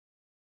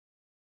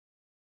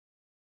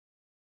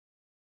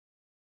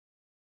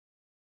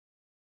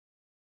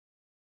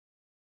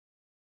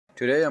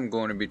Today I'm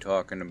going to be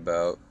talking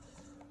about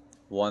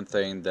one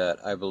thing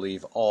that I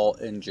believe all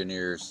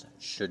engineers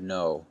should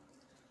know.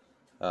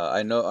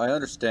 I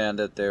understand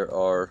that there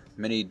are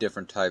many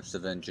different types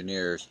of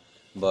engineers,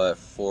 but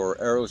for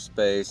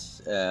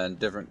aerospace and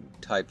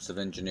different types of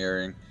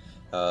engineering,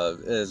 it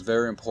is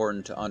very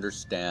important to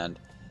understand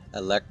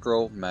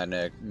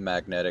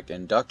electromagnetic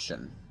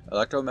induction.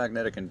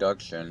 Electromagnetic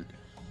induction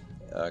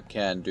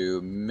can do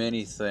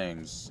many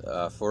things.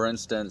 For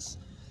instance,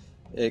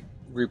 it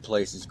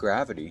replaces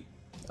gravity.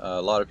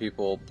 A lot of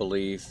people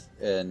believe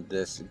in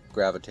this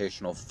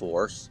gravitational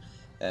force,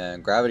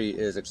 and gravity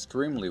is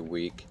extremely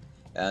weak.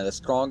 And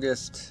one of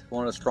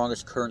the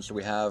strongest currents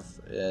we have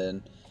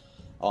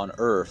on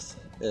Earth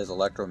is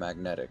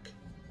electromagnetic.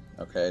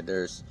 Okay,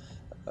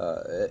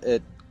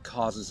 it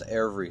causes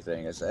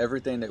everything. It's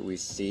everything that we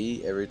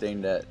see,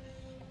 everything that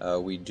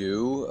we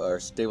do, our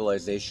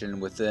stabilization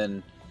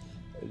within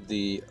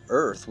the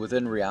Earth,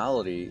 within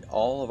reality.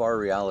 All of our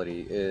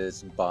reality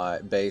is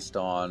based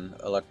on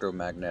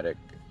electromagnetic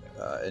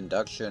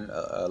induction,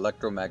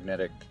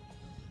 electromagnetic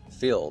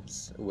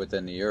fields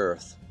within the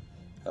Earth.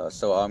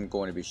 So I'm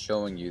going to be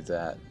showing you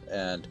that,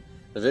 and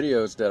the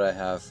videos that I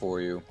have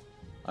for you,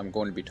 I'm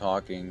going to be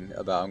talking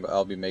about.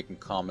 I'll be making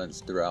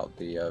comments throughout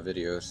the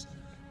videos,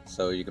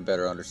 so you can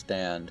better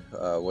understand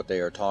what they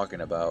are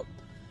talking about.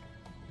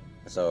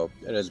 So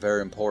it is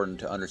very important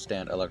to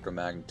understand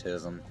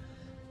electromagnetism.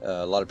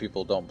 A lot of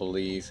people don't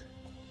believe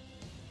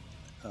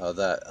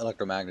that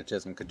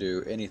electromagnetism could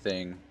do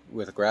anything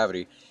with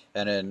gravity,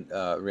 and in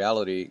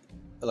reality,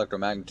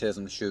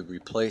 electromagnetism should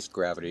replace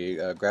gravity.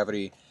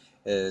 Gravity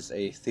is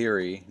a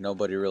theory.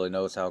 Nobody really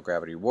knows how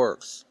gravity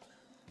works,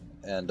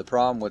 and the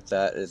problem with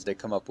that is they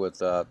come up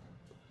with a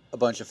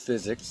bunch of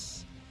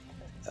physics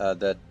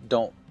that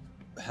don't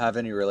have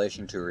any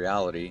relation to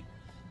reality.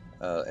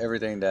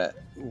 Everything that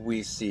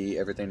we see,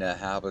 everything that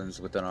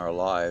happens within our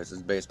lives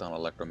is based on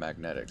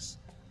electromagnetics.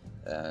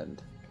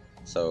 And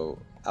so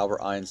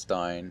Albert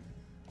Einstein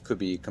could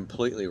be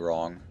completely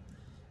wrong,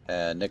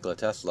 and Nikola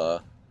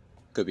Tesla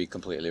could be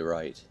completely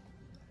right.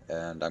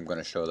 And I'm going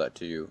to show that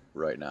to you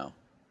right now.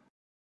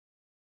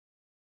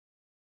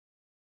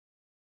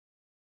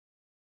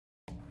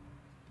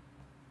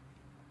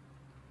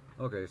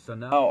 Okay, so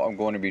now I'm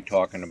going to be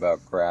talking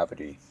about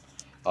gravity.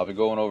 I'll be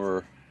going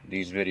over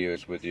these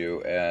videos with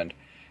you, and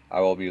I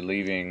will be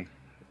leaving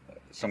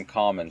some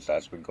comments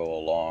as we go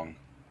along.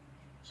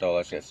 So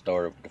let's get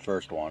started with the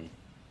first one.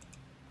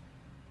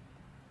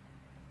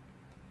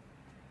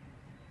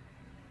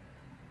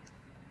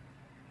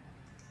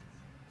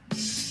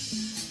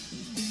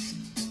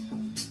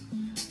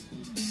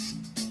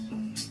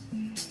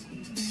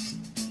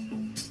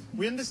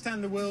 We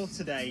understand the world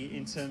today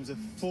in terms of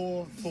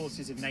four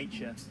forces of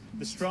nature: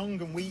 the strong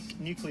and weak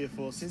nuclear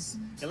forces,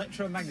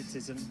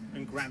 electromagnetism,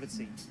 and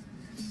gravity.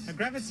 Now,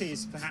 gravity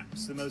is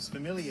perhaps the most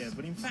familiar,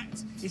 but in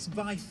fact it's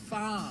by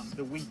far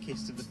the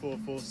weakest of the four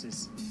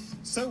forces.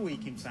 So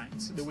weak, in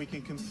fact, that we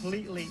can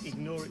completely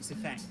ignore its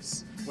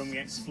effects when we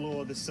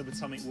explore the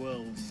subatomic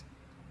world.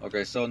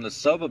 Okay, so in the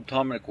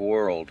subatomic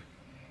world,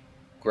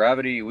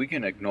 gravity, we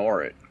can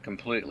ignore it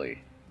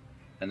completely.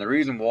 And the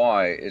reason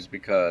why is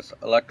because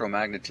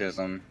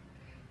electromagnetism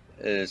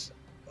is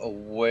a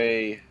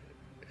way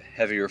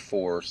heavier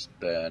force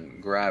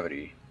than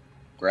gravity.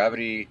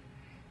 Gravity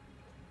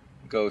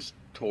goes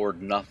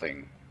toward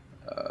nothing.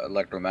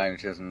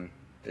 Electromagnetism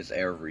is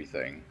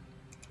everything.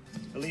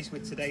 At least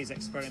with today's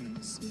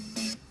experiments.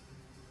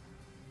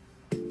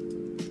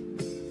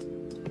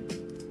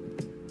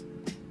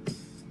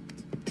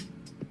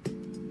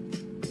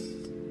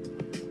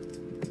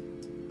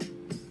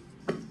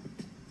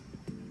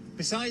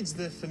 Besides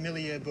the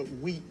familiar but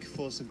weak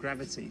force of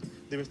gravity,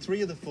 there are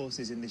three other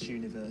forces in this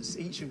universe,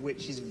 each of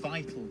which is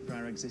vital for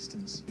our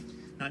existence.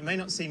 Now, it may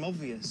not seem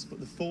obvious, but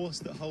the force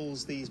that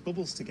holds these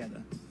bubbles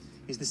together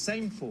is the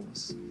same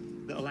force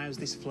that allows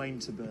this flame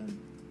to burn.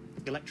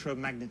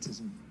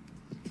 Electromagnetism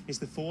is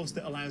the force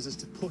that allows us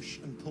to push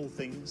and pull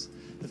things,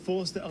 the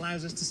force that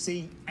allows us to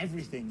see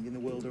everything in the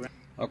world around.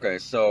 Okay,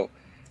 so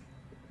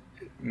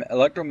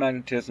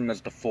electromagnetism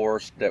is the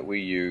force that we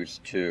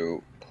use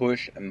to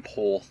push and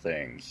pull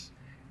things.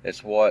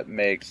 It's what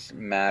makes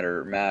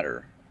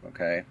matter,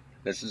 okay?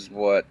 This is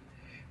what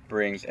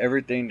brings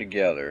everything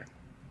together.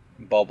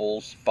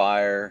 Bubbles,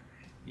 fire,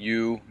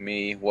 you,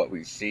 me, what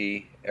we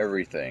see,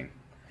 everything.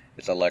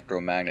 It's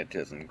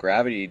electromagnetism.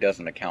 Gravity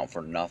doesn't account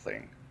for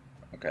nothing,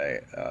 okay?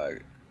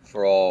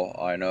 For all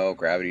I know,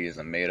 gravity is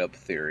a made-up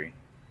theory.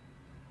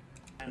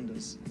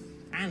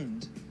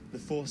 And the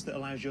force that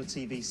allows your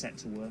TV set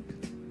to work.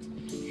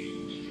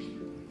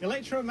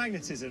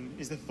 Electromagnetism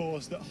is the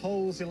force that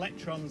holds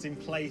electrons in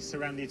place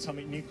around the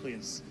atomic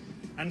nucleus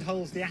and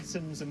holds the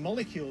atoms and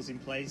molecules in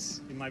place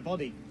in my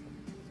body.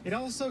 It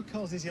also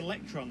causes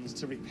electrons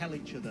to repel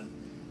each other.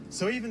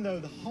 So even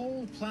though the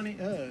whole planet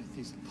Earth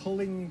is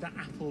pulling the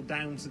apple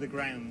down to the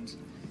ground,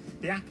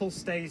 the apple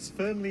stays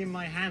firmly in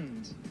my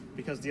hand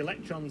because the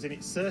electrons in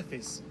its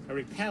surface are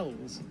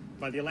repelled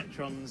by the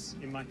electrons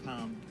in my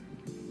palm.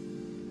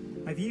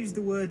 I've used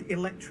the word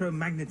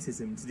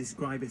electromagnetism to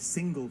describe a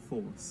single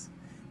force,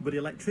 but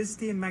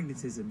electricity and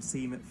magnetism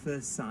seem at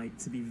first sight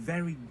to be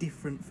very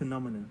different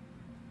phenomena.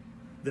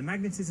 The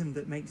magnetism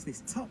that makes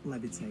this top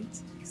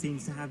levitate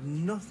seems to have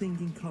nothing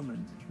in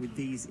common with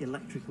these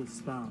electrical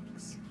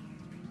sparks.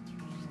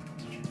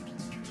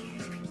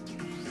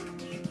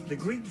 The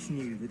Greeks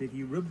knew that if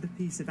you rubbed a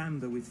piece of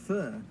amber with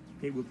fur,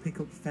 it would pick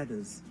up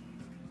feathers.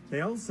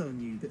 They also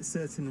knew that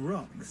certain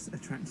rocks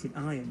attracted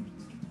iron,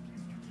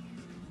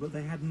 but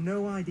they had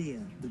no idea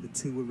that the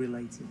two were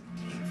related.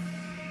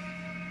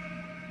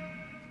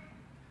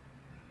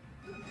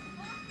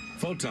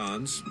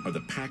 Photons are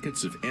the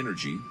packets of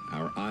energy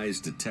our eyes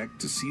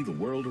detect to see the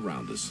world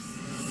around us.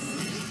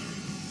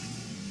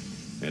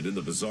 And in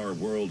the bizarre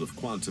world of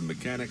quantum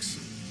mechanics,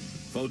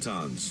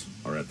 photons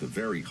are at the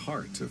very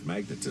heart of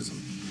magnetism.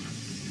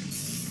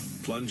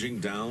 Plunging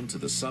down to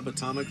the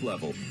subatomic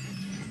level,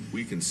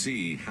 we can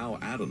see how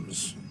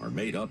atoms are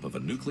made up of a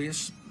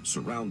nucleus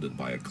surrounded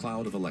by a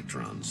cloud of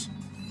electrons.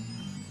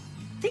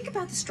 Think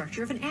about the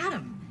structure of an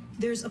atom.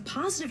 There's a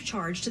positive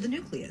charge to the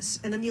nucleus,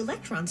 and then the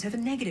electrons have a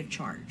negative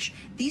charge.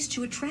 These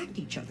two attract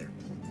each other.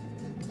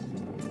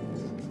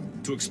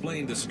 To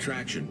explain this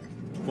attraction,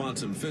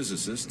 quantum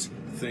physicists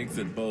think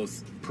that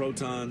both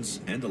protons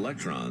and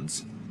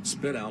electrons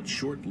spit out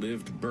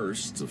short-lived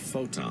bursts of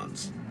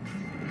photons.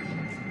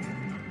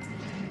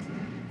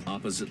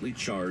 Oppositely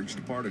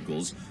charged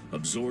particles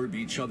absorb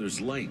each other's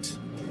light,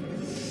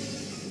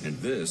 and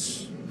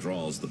this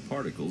draws the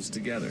particles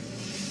together.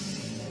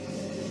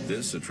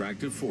 This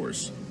attractive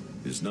force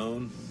is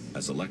known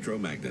as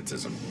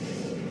electromagnetism.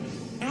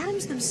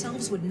 Atoms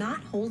themselves would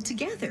not hold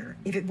together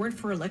if it weren't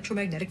for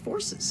electromagnetic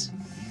forces.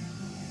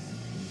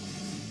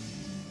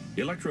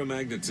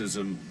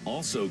 Electromagnetism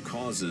also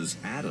causes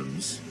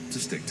atoms to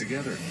stick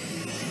together,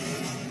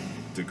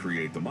 to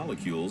create the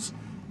molecules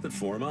that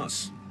form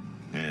us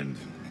and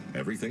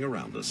everything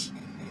around us.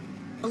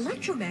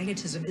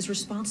 Electromagnetism is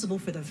responsible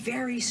for the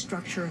very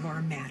structure of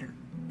our matter,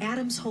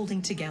 atoms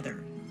holding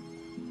together.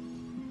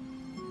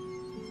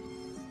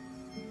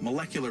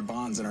 Molecular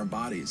bonds in our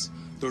bodies,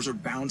 those are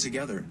bound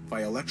together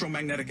by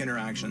electromagnetic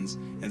interactions,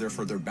 and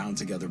therefore they're bound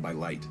together by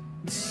light.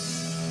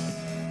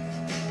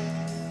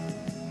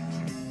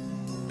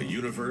 A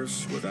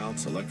universe without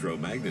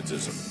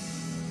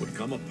electromagnetism would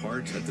come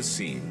apart at the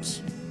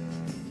seams.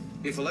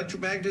 If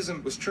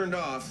electromagnetism was turned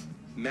off,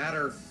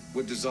 matter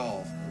would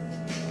dissolve.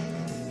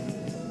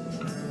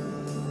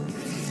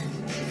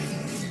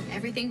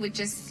 Everything would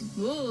just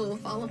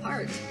fall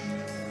apart.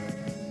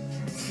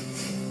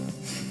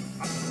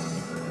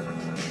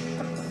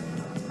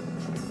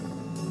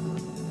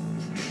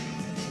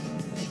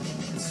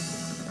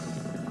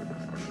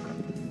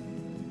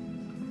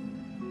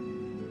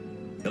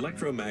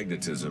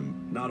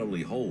 Electromagnetism not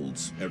only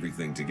holds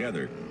everything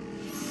together,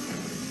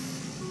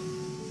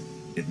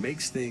 it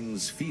makes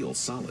things feel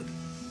solid.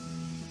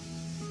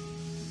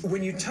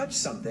 When you touch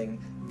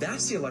something,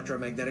 that's the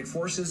electromagnetic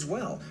force as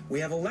well. We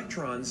have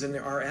electrons in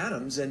our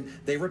atoms and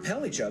they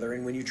repel each other,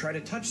 and when you try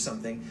to touch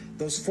something,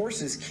 those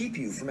forces keep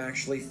you from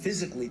actually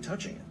physically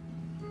touching it.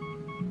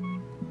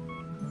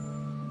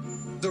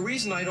 The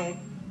reason I don't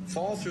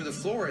fall through the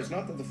floor is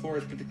not that the floor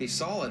is particularly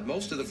solid.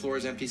 Most of the floor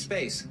is empty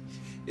space.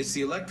 It's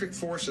the electric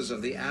forces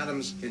of the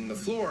atoms in the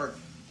floor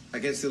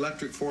against the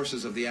electric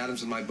forces of the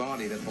atoms in my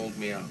body that hold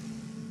me up.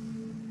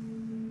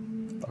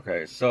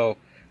 Okay, so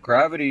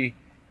gravity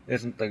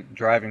isn't the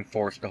driving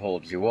force that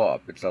holds you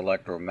up, it's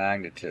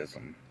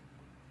electromagnetism.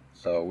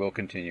 So we'll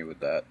continue with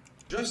that.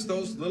 Just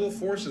those little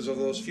forces of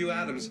those few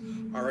atoms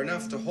are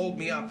enough to hold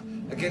me up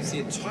against the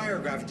entire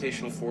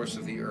gravitational force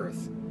of the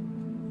Earth.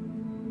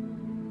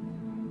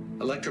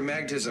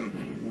 Electromagnetism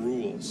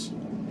rules.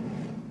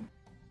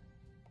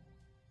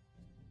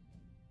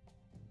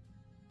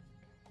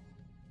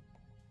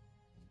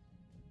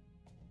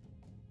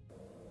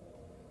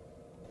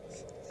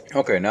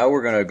 Okay, now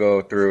we're going to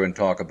go through and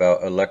talk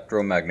about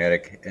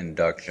electromagnetic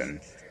induction.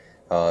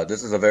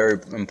 This is a very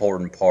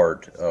important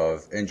part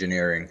of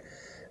engineering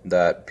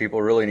that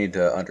people really need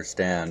to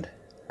understand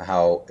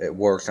how it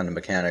works and the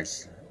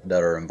mechanics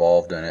that are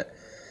involved in it.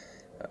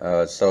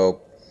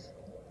 So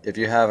if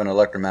you have an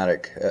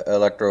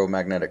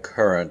electromagnetic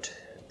current,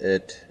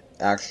 it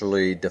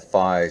actually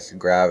defies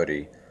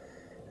gravity,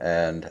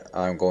 and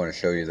I'm going to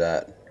show you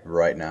that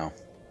right now.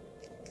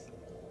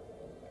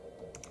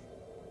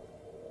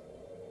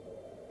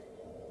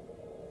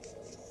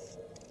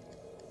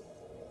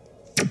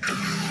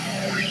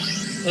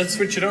 Let's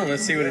switch it on.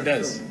 Let's see what it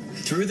does.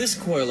 Through this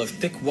coil of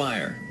thick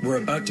wire, we're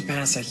about to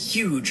pass a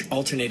huge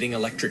alternating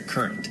electric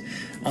current.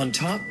 On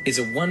top is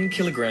a 1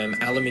 kilogram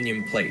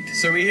aluminium plate.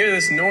 So we hear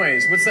this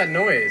noise. What's that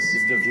noise?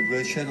 It's the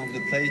vibration of the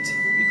plate,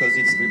 because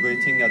it's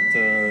vibrating at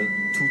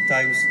 2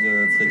 times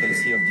the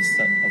frequency of this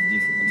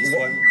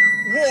one.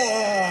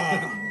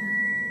 Whoa!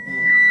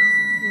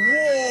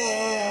 Whoa!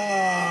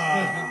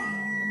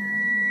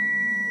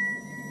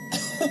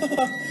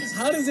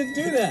 How does it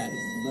do that?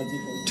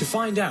 To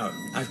find out,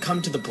 I've come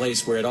to the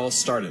place where it all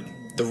started,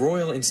 the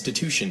Royal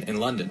Institution in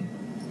London.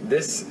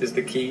 This is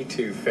the key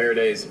to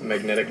Faraday's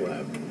magnetic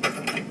lab.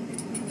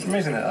 It's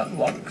amazing that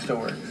lock still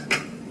works.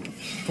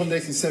 From the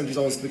 1870s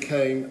onwards, it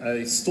became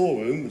a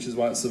storeroom, which is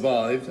why it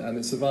survived, and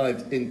it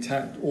survived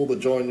intact, all the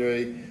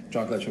joinery,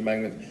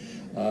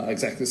 gyroelectromagnet,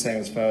 exactly the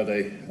same as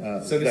Faraday.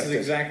 So this is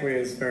exactly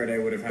as Faraday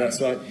would have had.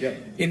 That's right, yep.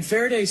 In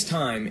Faraday's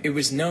time, it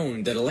was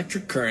known that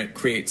electric current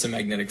creates a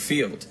magnetic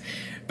field,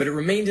 but it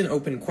remained an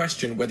open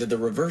question whether the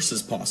reverse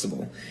is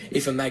possible,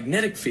 if a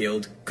magnetic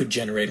field could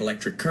generate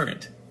electric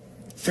current.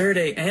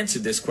 Faraday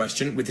answered this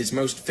question with his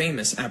most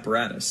famous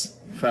apparatus.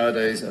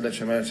 Faraday's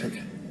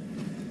electromagnetic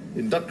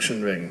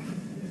induction ring,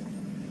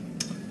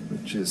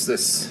 which is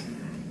this.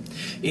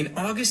 In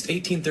August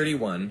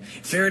 1831,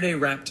 Faraday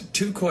wrapped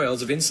 2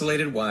 coils of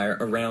insulated wire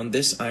around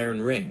this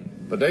iron ring.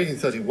 But in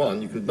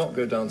 1831, you could not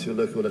go down to your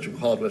local electrical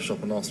hardware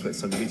shop and ask for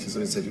some meters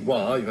of insulated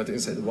wire. You had to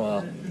insulate the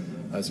wire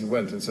as you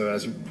went, and so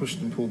as you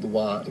pushed and pulled the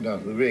wire out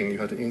of the ring, you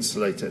had to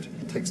insulate it.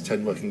 It takes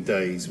 10 working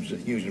days, which is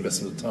a huge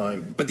investment of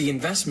time. But the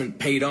investment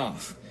paid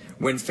off.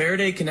 When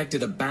Faraday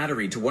connected a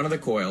battery to one of the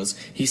coils,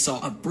 he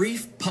saw a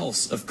brief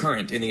pulse of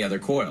current in the other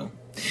coil.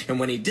 And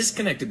when he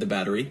disconnected the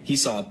battery, he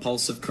saw a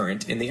pulse of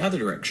current in the other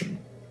direction.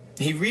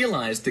 He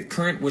realized that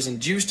current was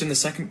induced in the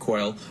second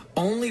coil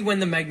only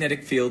when the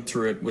magnetic field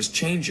through it was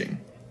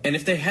changing. And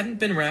if they hadn't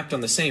been wrapped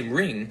on the same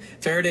ring,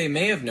 Faraday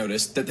may have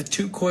noticed that the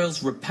 2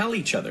 coils repel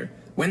each other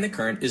when the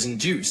current is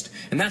induced,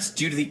 and that's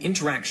due to the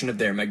interaction of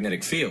their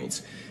magnetic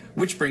fields.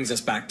 Which brings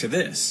us back to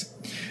this.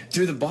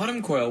 Through the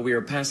bottom coil, we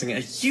are passing a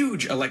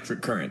huge electric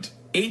current,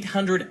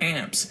 800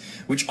 amps,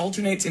 which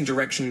alternates in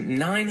direction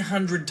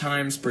 900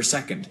 times per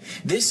second.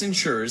 This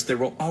ensures there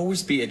will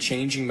always be a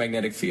changing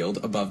magnetic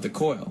field above the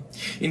coil.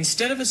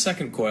 Instead of a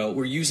second coil,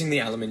 we're using the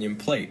aluminum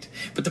plate,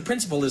 but the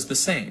principle is the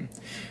same.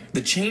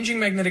 The changing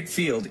magnetic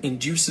field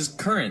induces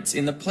currents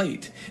in the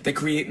plate that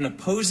create an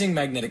opposing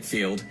magnetic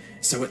field,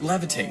 so it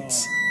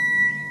levitates.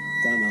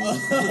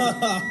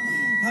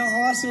 How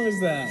awesome is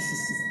that?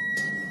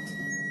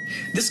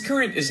 This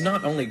current is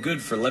not only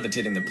good for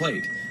levitating the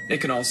plate, it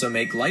can also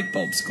make light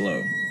bulbs glow.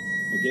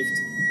 A gift.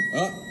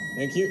 Oh,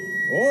 thank you.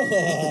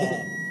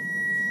 Oh,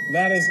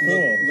 that is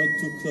cool. Not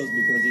too close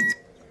because it's...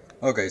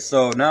 Okay,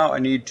 so now I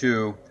need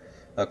to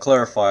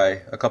clarify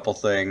a couple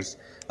things.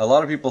 A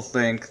lot of people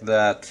think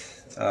that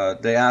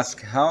they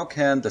ask, how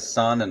can the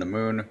sun and the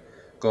moon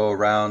go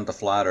around the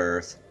flat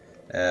earth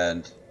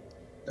and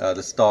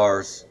the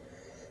stars?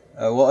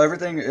 Well,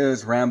 everything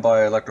is ran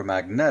by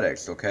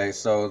electromagnetics, okay?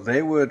 So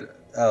they would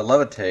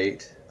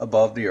levitate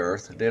above the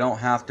earth. They don't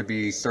have to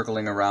be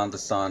circling around the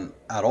sun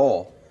at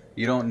all.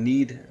 You don't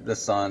need the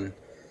sun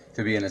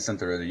to be in the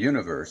center of the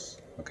universe,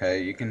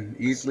 okay? You can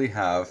easily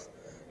have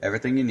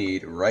everything you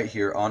need right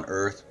here on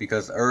Earth,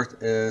 because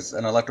Earth is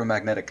an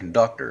electromagnetic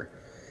conductor.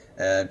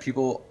 And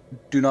people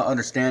do not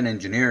understand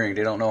engineering.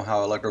 They don't know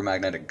how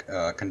electromagnetic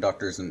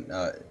conductors and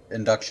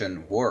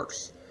induction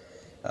works.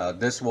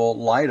 This will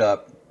light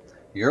up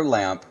your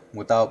lamp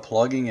without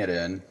plugging it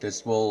in.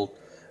 This will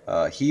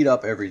heat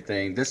up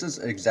everything. This is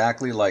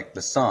exactly like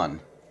the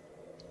sun.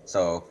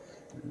 So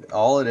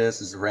all it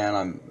is ran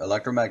on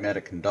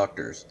electromagnetic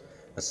conductors,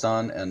 the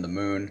sun and the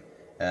moon,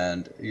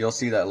 and you'll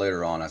see that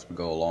later on as we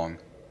go along.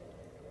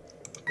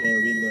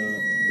 We'll burn the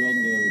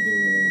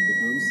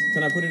arms.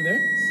 Can I put it there?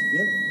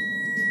 Yep.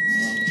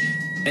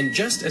 And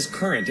just as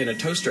current in a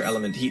toaster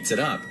element heats it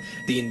up,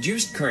 the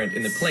induced current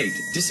in the plate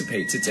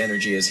dissipates its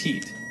energy as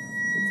heat.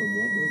 Some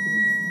water.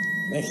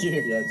 Thank you.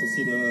 Yeah, to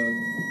see the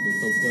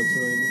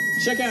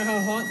conductor. Check out how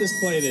hot this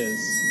plate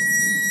is.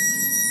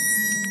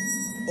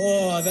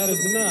 Oh, that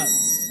is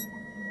nuts.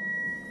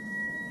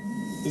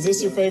 Is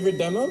this your favorite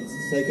demo?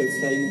 It's like a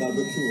flying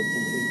barbecue or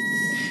something.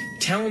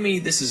 Tell me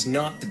this is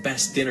not the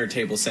best dinner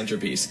table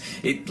centerpiece.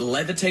 It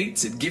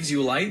levitates, it gives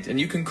you light, and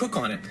you can cook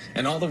on it.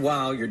 And all the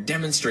while, you're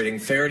demonstrating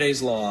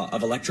Faraday's law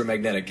of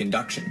electromagnetic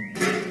induction.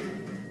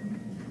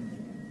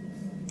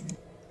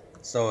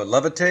 So it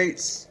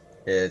levitates,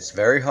 it's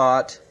very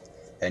hot,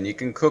 and you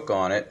can cook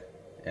on it,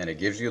 and it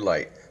gives you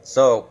light.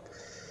 So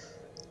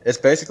it's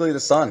basically the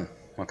sun.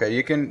 Okay,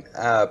 you can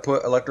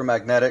put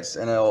electromagnetics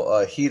and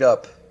it'll heat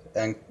up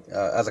and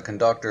as a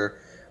conductor.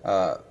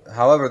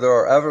 However, there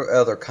are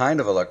other kind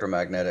of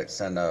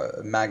electromagnetics and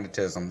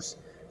magnetisms,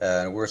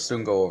 and we'll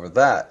soon go over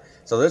that.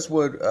 So this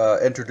would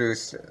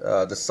introduce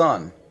the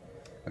sun.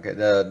 Okay,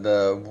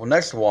 the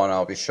next one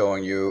I'll be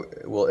showing you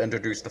will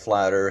introduce the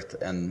flat Earth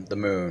and the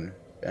moon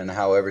and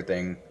how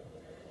everything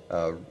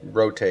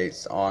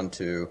rotates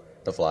onto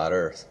the flat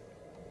Earth.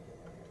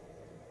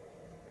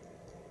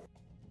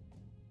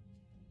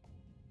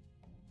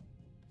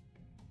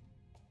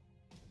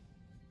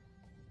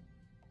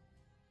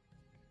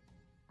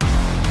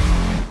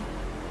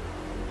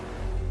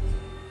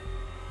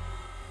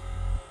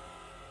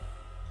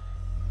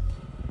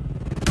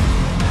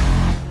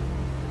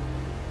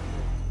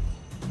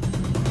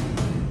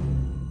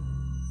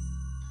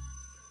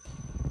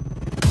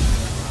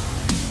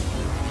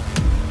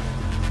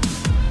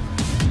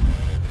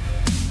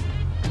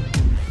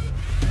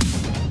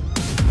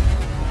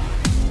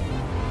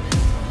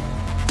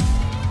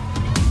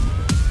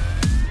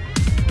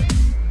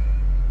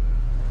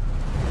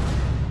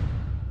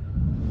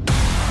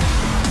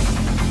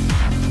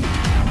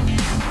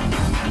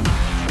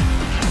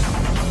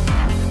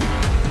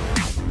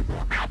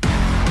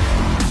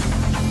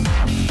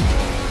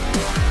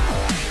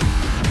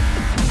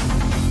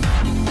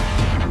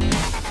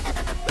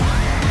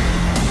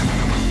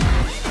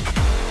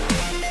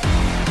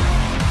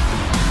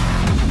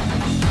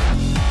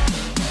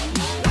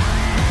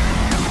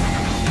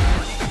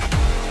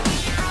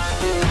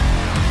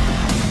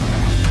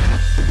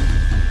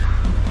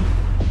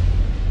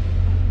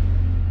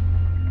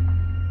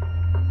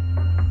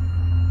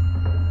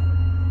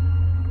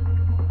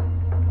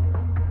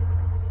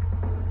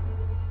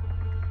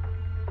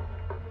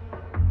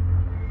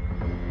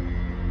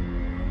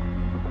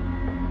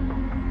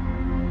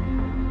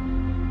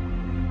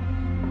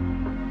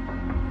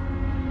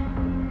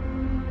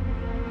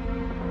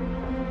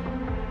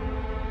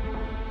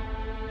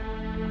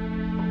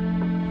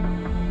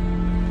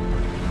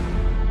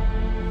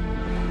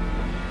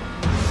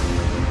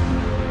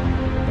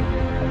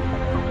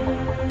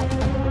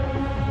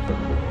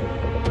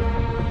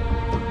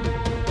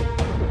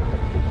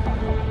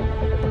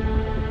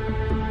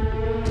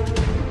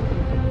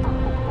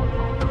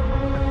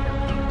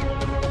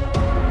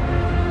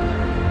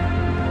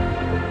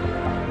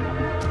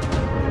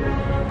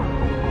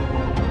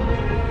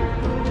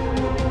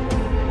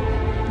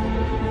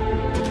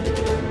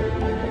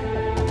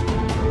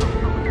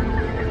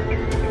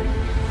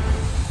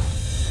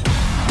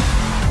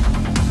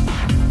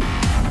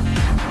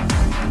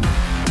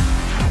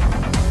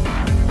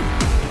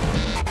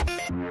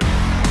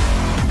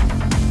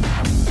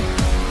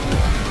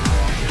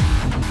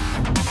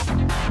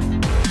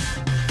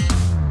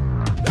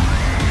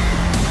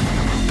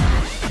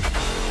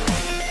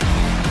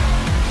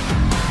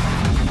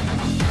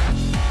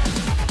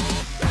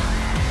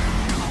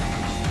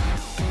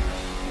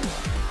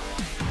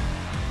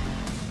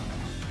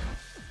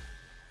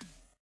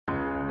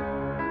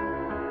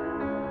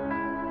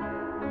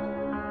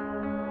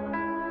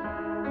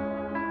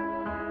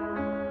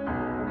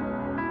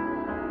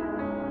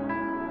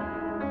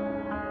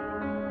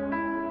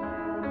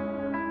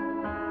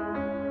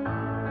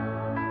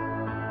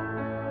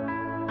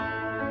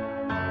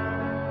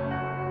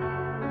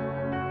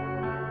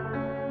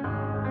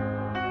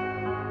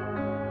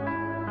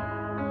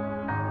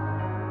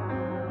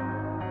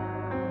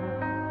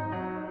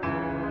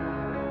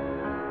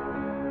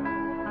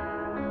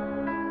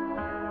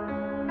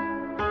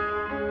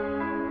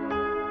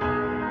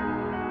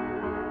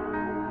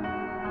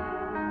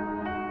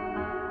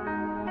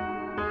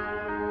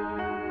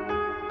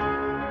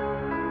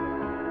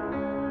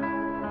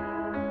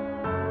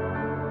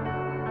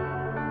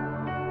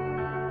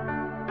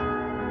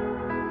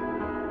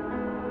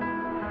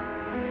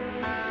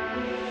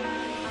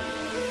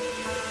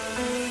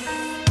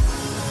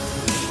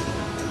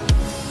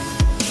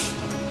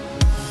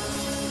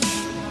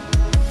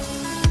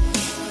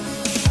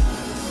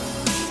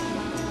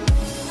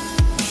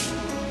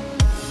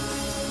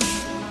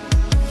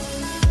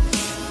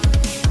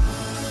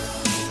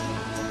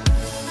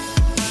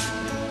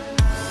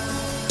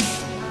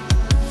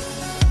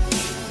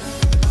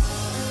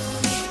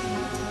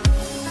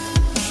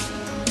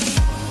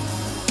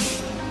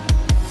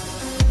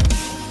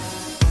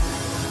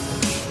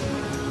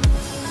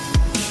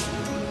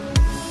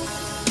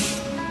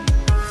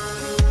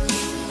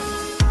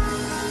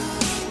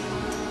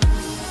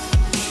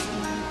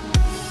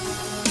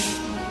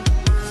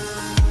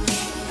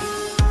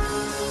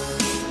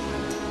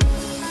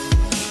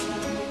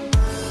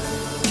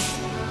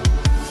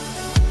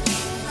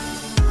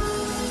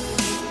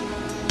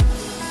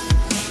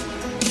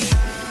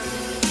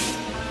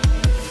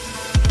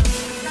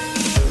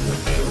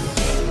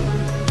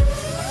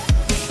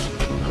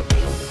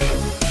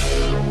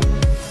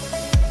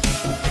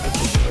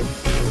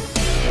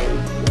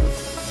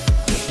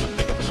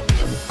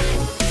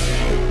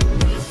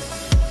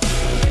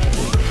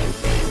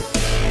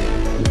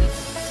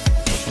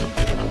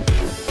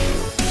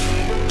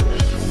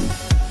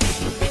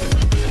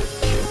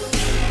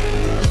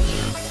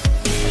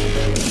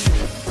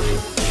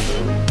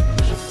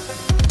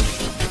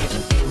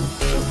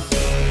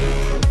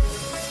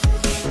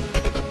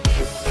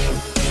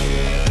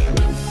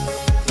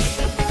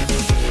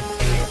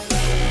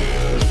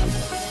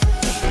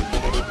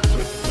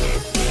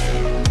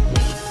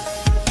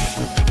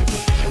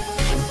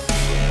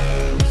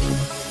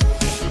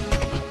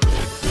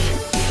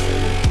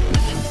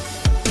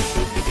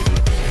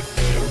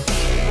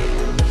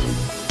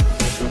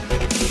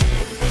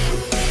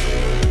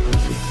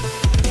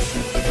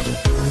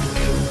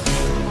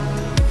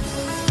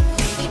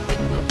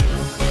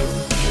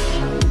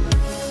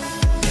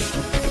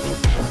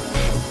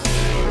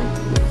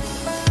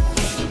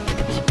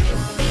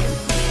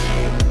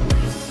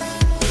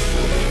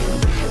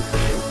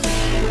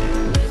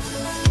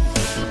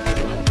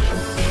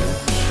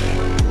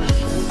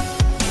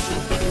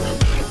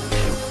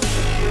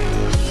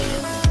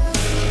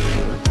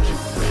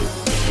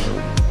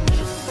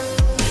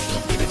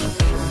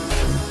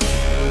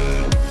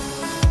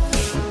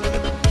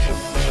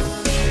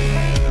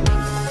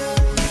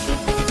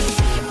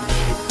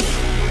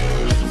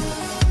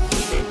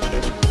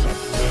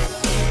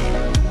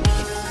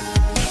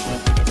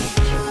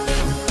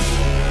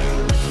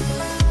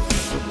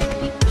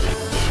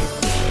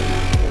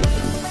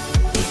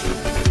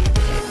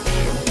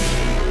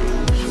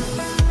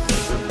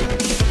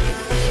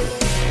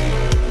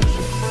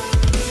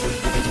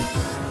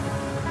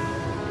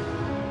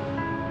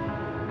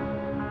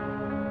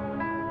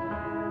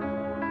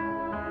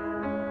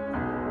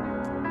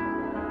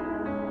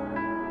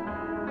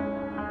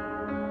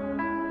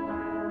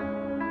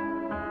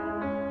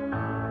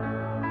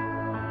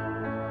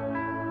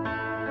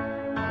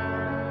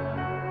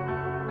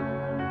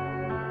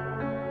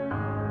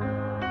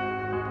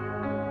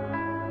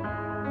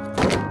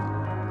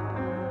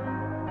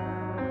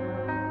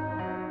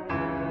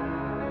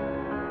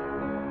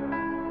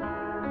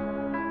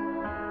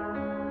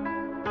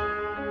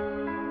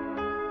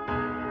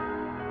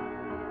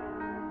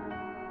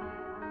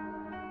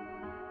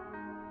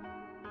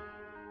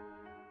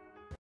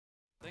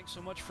 Thanks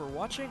so much for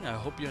watching. I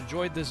hope you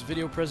enjoyed this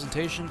video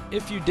presentation.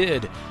 If you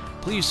did,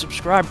 please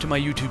subscribe to my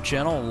YouTube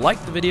channel, like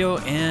the video,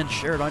 and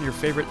share it on your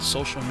favorite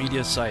social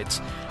media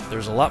sites.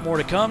 There's a lot more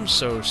to come,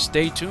 so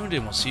stay tuned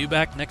and we'll see you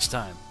back next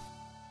time.